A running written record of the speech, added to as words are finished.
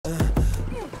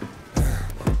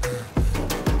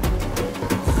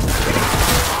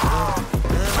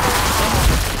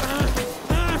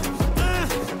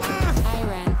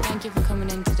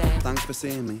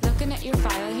seeing me. Looking at your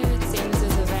file here, it seems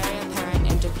there's a very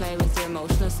apparent interplay with your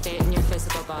emotional state and your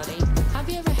physical body. Have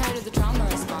you ever heard of the trauma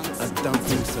response? I don't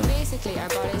think so. Basically, our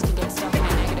bodies can get stuck in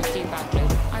a negative feedback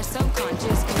loop. Our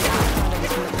subconscious can get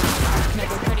patterns from the past, can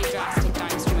have a pretty drastic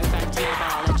downstream effect on your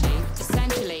biology.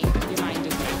 Essentially, your mind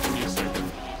is breaking it.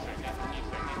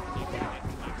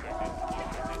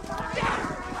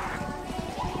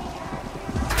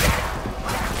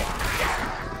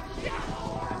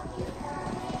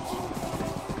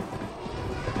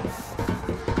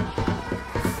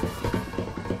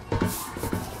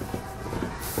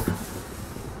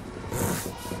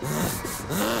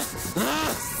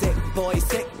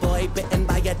 Sick boy, bitten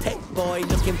by a tick boy,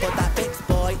 looking for that fix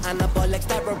boy, anabolic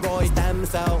steroids, stem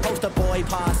cell, poster boy,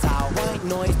 pass out, white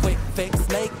noise, quick fix,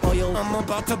 snake oil, I'm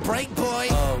about to break boy.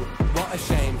 Oh, what a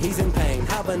shame, he's in pain,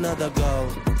 have another go,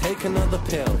 take another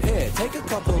pill, here, take a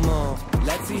couple more,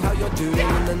 let's see how you're doing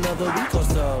in another week or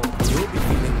so. You'll be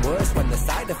feeling worse when the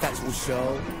side effects will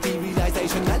show.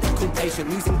 Derealization, medical patient,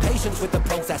 losing patience with the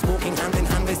process, walking hand in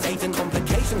hand with Satan,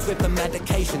 complications with the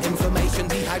medication, inflammation,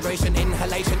 dehydration,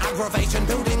 inhalation, aggravation,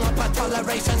 building up a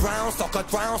toleration. Drown, soccer,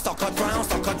 drown, soccer, drown,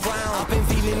 soccer, drown. I've been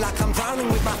feeling like I'm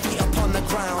drowning with my feet upon the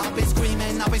ground. I've been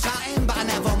screaming, I've been shouting, but I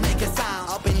never make a sound.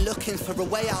 I've been looking for a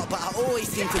way out, but I always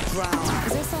seem to drown.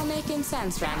 Is this all making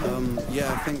sense, Ren?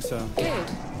 Yeah, I think so. Good.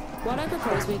 What I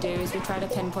propose we do is we try to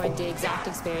pinpoint the exact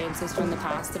experiences from the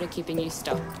past that are keeping you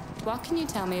stuck. What can you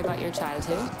tell me about your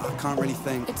childhood? I can't really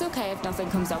think. It's okay if nothing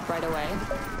comes up right away.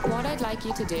 What I'd like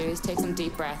you to do is take some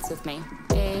deep breaths with me.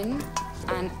 In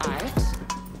and out.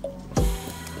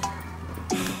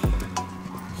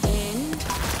 In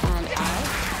and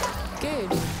out. Good.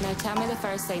 Now tell me the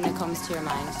first thing that comes to your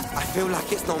mind. I feel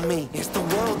like it's not me, it's the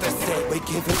world that's sick. We're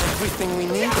given everything we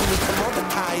need and we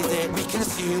commoditize it. We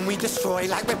consume, we destroy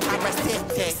like we're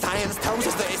parasitic. Science tells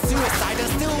us that it's suicide and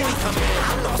still we commit.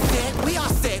 I'm not sick, we are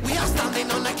sick. We are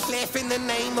standing on a cliff in the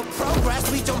name of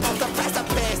progress. We jump off the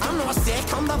precipice. I'm not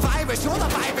sick, I'm the virus, you're the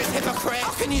virus, hypocrite.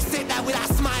 How can you sit there with that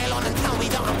smile on and tell me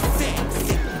that I'm sick?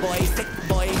 Sick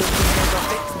boy, looking for a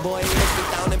fix boy. Let's get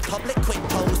down in public, quick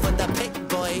pose for the pick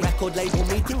boy. Record label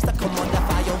meetings that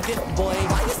commodify your gift boy.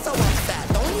 Why you so upset?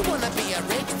 Don't you wanna be a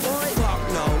rich boy? Fuck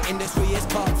no, industry is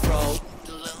cutthroat.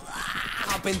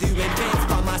 I've been doing bits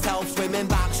by myself, swimming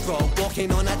backstroke,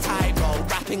 walking on a tightrope,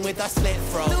 rapping with a slit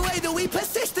throat. The way that we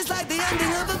persist is like the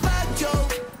ending of a bad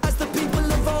joke. As the people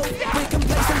evolve, we're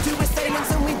complacent to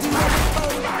assailants and we do what we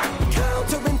own.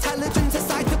 Counterintelligence, a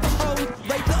sight to behold.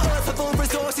 Rape the earth of all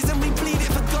resources and we bleed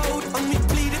it for gold. And we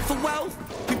bleed it for wealth,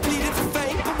 we bleed it for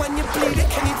fame. But when you bleed it,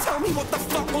 can you tell me what the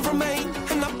fuck will remain?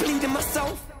 And I bleed in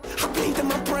myself, I bleed in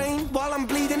my brain. While I'm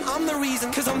bleeding, I'm the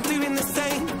reason, cause I'm doing the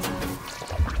same.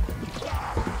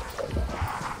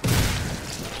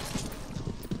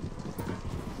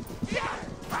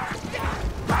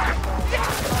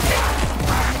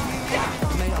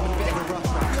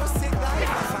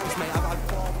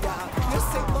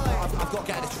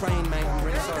 Train, mate, I'm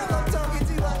really sorry. I'm talking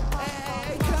to you.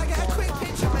 Hey, can I get a quick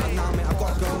picture, mate? No, mate, I've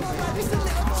got to go. Just a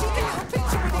little cheeky little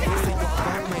picture with you. I've really got to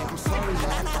go, mate. I'm sorry,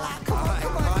 man. Alright,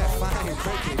 fine,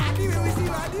 quickly. I knew it was you,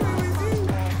 I knew it was you.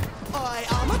 Alright,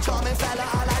 I'm a charming fella.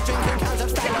 I like drinking cans of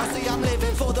Stella. See, I'm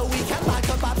living for the weekend like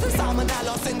a Baptist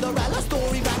salmonella. Cinderella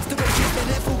story rags to riches,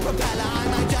 spinning full propeller. I'm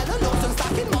Nigella Lawson,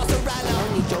 stacking mozzarella.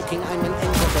 Only joking, I'm an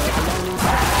introvert. Alone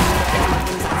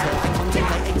inside, I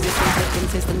contemplate existence with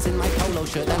insistence in my polo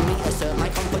shirt. And reassert my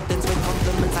confidence with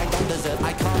compliments I don't deserve.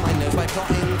 I calm my nerves by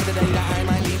plotting for the day that I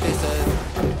might leave this earth.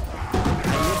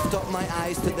 I lift up my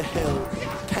eyes to the hill.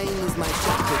 Pain is my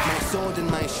shepherd, my sword and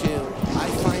my shield. I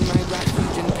find my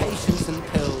refuge in patience and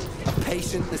pills. A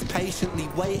patient that's patiently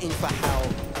waiting for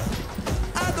help.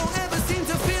 I don't ever seem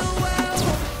to feel